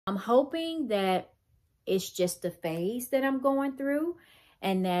I'm hoping that it's just a phase that I'm going through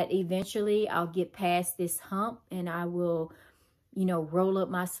and that eventually I'll get past this hump and I will, you know, roll up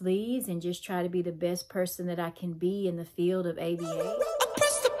my sleeves and just try to be the best person that I can be in the field of ABA.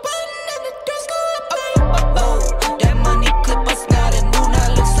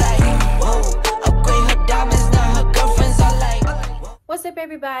 What's up,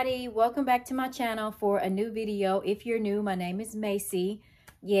 everybody? Welcome back to my channel for a new video. If you're new, my name is Macy.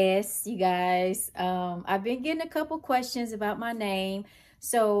 Yes, you guys, I've been getting a couple questions about my name.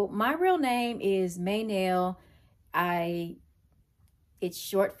 So my real name is Maynell. It's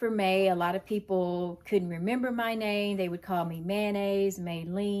short for May. A lot of people couldn't remember my name. They would call me Mayonnaise,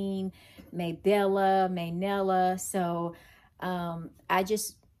 Maylene, Maybella, Maynella. So I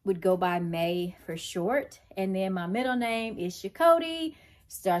just would go by May for short. And then my middle name is Shakoti,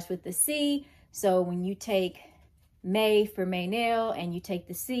 starts with the C. So when you take May for Maynell and you take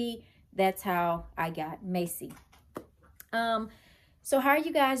the C, that's how I got Macy. So how are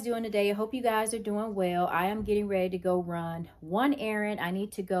you guys doing today? I hope you guys are doing well. I am getting ready to go run one errand. I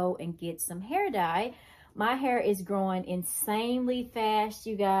need to go and get some hair dye. My hair is growing insanely fast,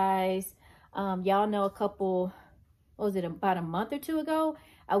 you guys. Y'all know about a month or two ago,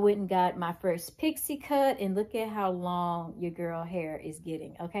 I went and got my first pixie cut, and look at how long your girl hair is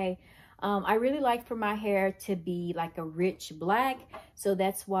getting, okay? I really like for my hair to be like a rich black, so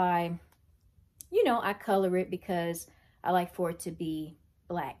that's why, you know, I color it because I like for it to be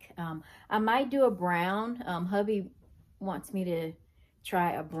black. I might do a brown. Hubby wants me to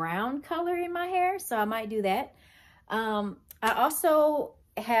try a brown color in my hair, so I might do that. I also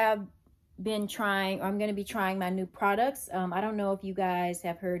have been trying, or I'm going to be trying my new products. I don't know if you guys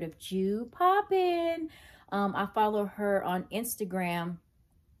have heard of Jew Poppin'. I follow her on Instagram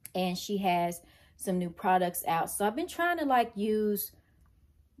and she has some new products out. So I've been trying to like use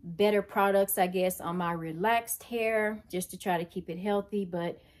better products, I guess, on my relaxed hair just to try to keep it healthy.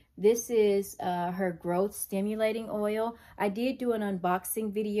 But this is her growth stimulating oil. I did do an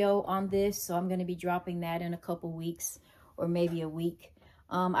unboxing video on this, so I'm going to be dropping that in a couple weeks or maybe a week.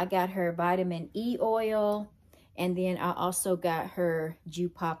 I got her vitamin E oil, and then I also got her Jew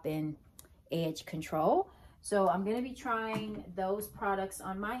Poppin' Edge Control. So I'm going to be trying those products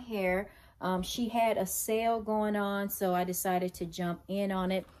on my hair. She had a sale going on, so I decided to jump in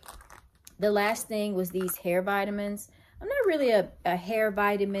on it. The last thing was these hair vitamins. I'm not really a hair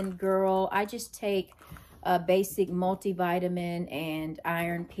vitamin girl. I just take a basic multivitamin and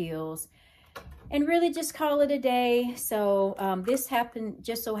iron pills and really just call it a day. So this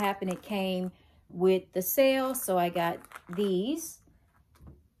just so happened it came with the sale, so I got these.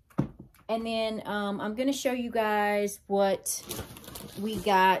 And then I'm gonna show you guys what we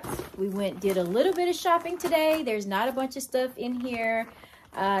got. We did a little bit of shopping today. There's not a bunch of stuff in here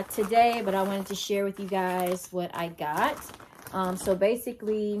today, but I wanted to share with you guys what I got. So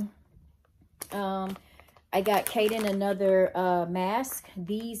basically, I got Caden another mask.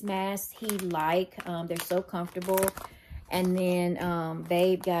 These masks he they're so comfortable. And then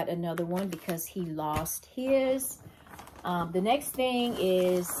Babe got another one because he lost his. The next thing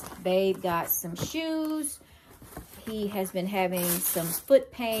is Babe got some shoes. He has been having some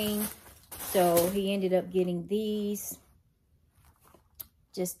foot pain, so he ended up getting these,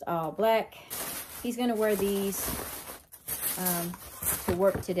 just all black. He's gonna wear these to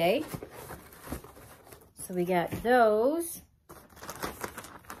work today. So we got those.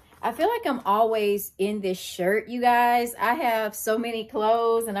 I feel like I'm always in this shirt, you guys. I have so many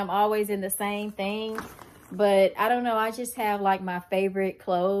clothes and I'm always in the same thing. But I don't know, I just have like my favorite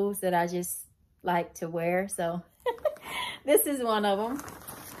clothes that I just like to wear. So this is one of them.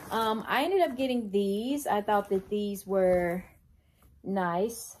 I ended up getting these. I thought that these were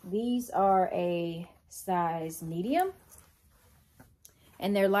nice. These are a size medium.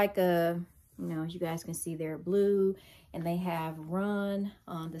 And they're like a, you know, as you guys can see, they're blue and they have run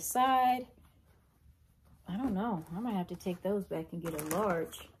on the side. I don't know. I might have to take those back and get a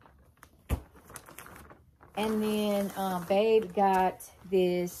large. And then Babe got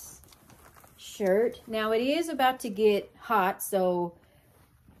this shirt. Now it is about to get hot, so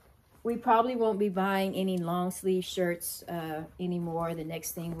we probably won't be buying any long sleeve shirts anymore. The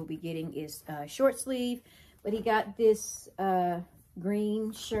next thing we'll be getting is short sleeve. But he got this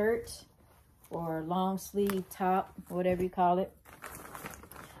green shirt or long sleeve top, whatever you call it.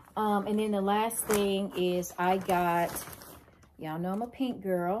 And then the last thing is I got, y'all know I'm a pink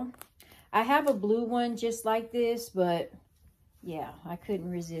girl. I have a blue one just like this, but yeah, I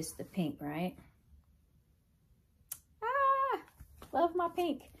couldn't resist the pink, right? Ah, love my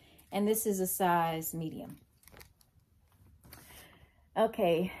pink. And this is a size medium.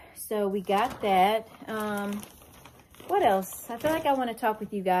 Okay, so we got that. What else? I feel like I want to talk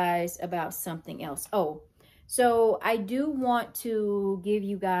with you guys about something else. Oh, so I do want to give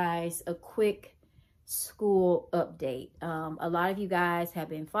you guys a quick school update. A lot of you guys have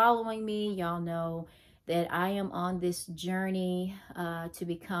been following me. Y'all know that I am on this journey to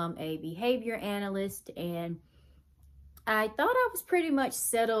become a behavior analyst, and I thought I was pretty much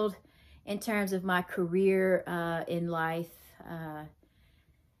settled in terms of my career in life.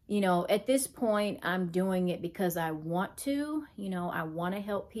 You know, at this point, I'm doing it because I want to. You know, I want to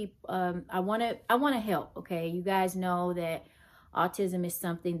help people. I want to help. Okay, you guys know that autism is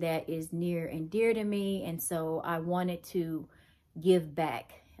something that is near and dear to me, and so I wanted to give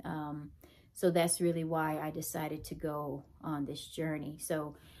back. So that's really why I decided to go on this journey.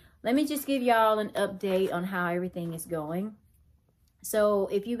 So let me just give y'all an update on how everything is going. So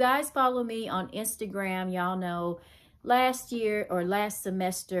if you guys follow me on Instagram, y'all know last year or last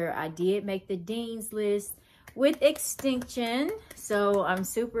semester, I did make the Dean's List with extinction. So I'm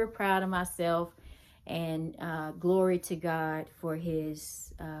super proud of myself, and glory to God for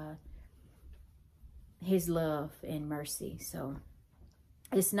his love and mercy. So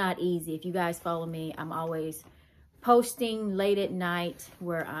it's not easy. If you guys follow me, I'm always posting late at night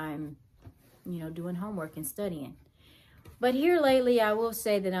where I'm, you know, doing homework and studying. But here lately, I will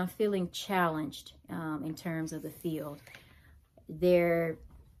say that I'm feeling challenged in terms of the field.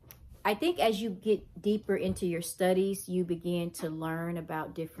 I think as you get deeper into your studies, you begin to learn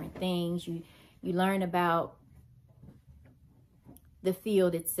about different things. You learn about the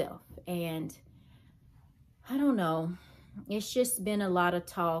field itself. And I don't know, it's just been a lot of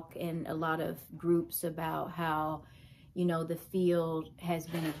talk and a lot of groups about how, you know, the field has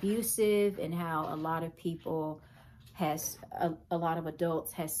been abusive and how a lot of people a lot of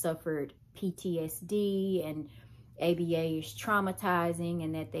adults has suffered PTSD, and ABA is traumatizing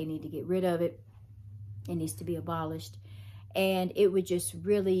and that they need to get rid of it. It needs to be abolished. And it would just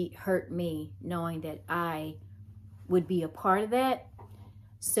really hurt me knowing that I would be a part of that.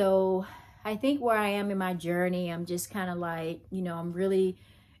 So I think where I am in my journey, I'm just kind of like, you know, I'm really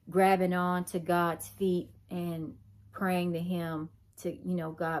grabbing on to God's feet and praying to him to, you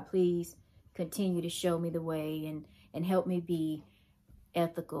know, God, please continue to show me the way and help me be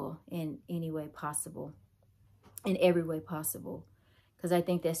ethical in any way possible, in every way possible. Because I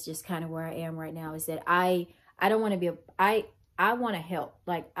think that's just kind of where I am right now, is that I don't want to be I want to help.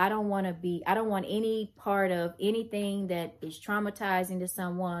 Like, I don't want any part of anything that is traumatizing to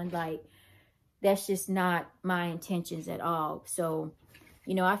someone. Like, that's just not my intentions at all. So,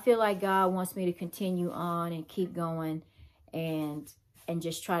 you know, I feel like God wants me to continue on and keep going and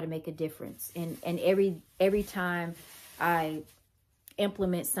just try to make a difference. And every time I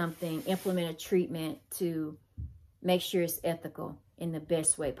implement a treatment, to make sure it's ethical in the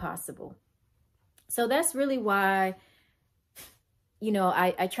best way possible. So that's really why, you know,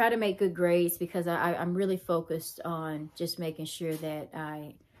 I try to make good grades, because I'm really focused on just making sure that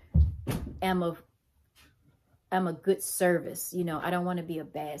I am a good service. You know, I don't want to be a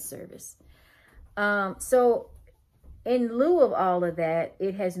bad service. So in lieu of all of that,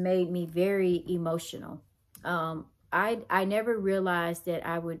 it has made me very emotional. I never realized that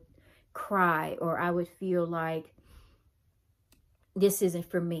I would cry, or I would feel like this isn't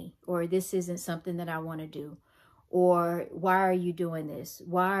for me, or this isn't something that I want to do, or why are you doing this?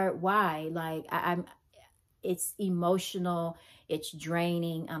 Why? Like, it's emotional. It's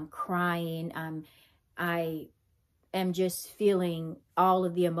draining. I'm crying. I am just feeling all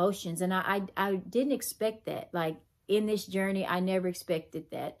of the emotions. And I didn't expect that. Like, in this journey, I never expected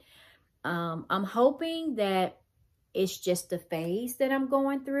that. I'm hoping that it's just a phase that I'm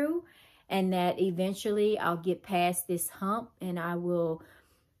going through, and that eventually I'll get past this hump and I will,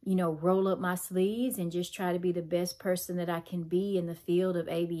 you know, roll up my sleeves and just try to be the best person that I can be in the field of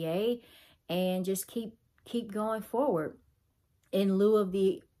ABA, and just keep going forward. In lieu of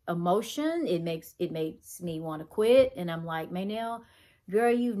the emotion, it makes me want to quit. And I'm like, Maynell,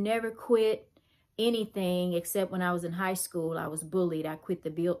 girl, you've never quit anything except when I was in high school. I was bullied. I quit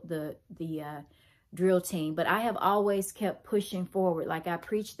the drill team, but I have always kept pushing forward. Like, I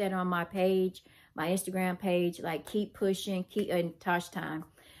preached that on my page, my Instagram page, like, keep pushing, and Tosh Time,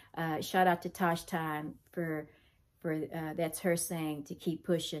 shout out to Tosh Time for that's her saying to keep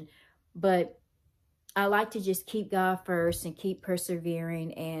pushing. But I like to just keep God first and keep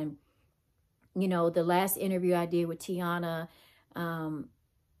persevering. And, you know, the last interview I did with Tiana,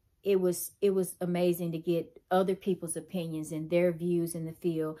 it was amazing to get other people's opinions and their views in the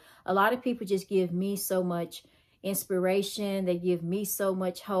field. A lot of people just give me so much inspiration. They give me so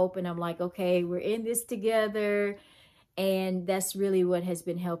much hope. And I'm like, okay, we're in this together. And that's really what has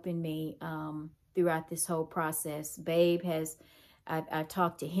been helping me throughout this whole process. Babe has, I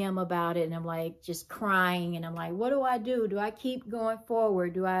talked to him about it, and I'm like just crying, and I'm like, what do I do? Do I keep going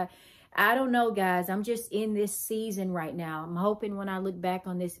forward? I don't know, guys. I'm just in this season right now. I'm hoping when I look back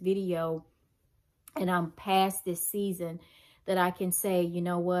on this video and I'm past this season that I can say, you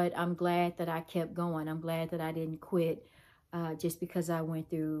know what? I'm glad that I kept going. I'm glad that I didn't quit just because I went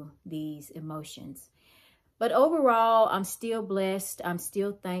through these emotions. But overall, I'm still blessed. I'm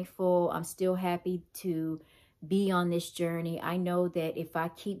still thankful. I'm still happy to be on this journey. I know that if I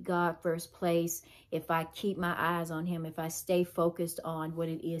keep God first place, if I keep my eyes on him, if I stay focused on what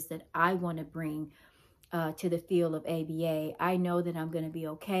it is that I want to bring to the field of ABA, I know that I'm going to be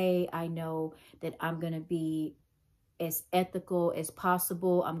okay. I know that I'm going to be as ethical as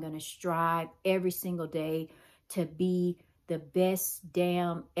possible. I'm going to strive every single day to be the best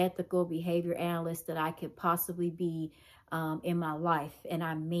damn ethical behavior analyst that I could possibly be in my life. And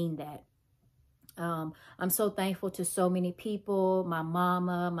I mean that. I'm so thankful to so many people, my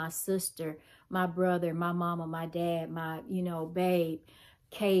mama, my sister, my brother, my mama, my dad, my, babe,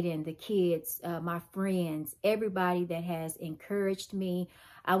 Kaden, the kids, my friends, everybody that has encouraged me.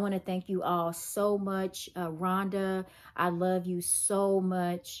 I want to thank you all so much. Rhonda, I love you so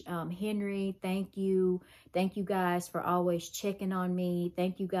much. Henry, thank you. Thank you guys for always checking on me.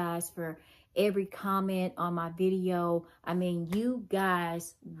 Thank you guys for every comment on my video. I mean, you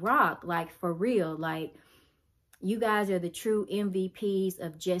guys rock, like for real. Like, you guys are the true MVPs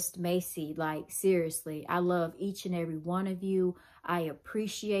of Just Mayc. Like, seriously, I love each and every one of you. I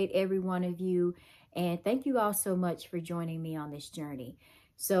appreciate every one of you. And thank you all so much for joining me on this journey.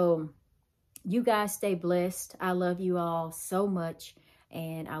 So you guys stay blessed. I love you all so much.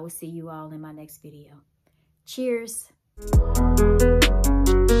 And I will see you all in my next video. Cheers.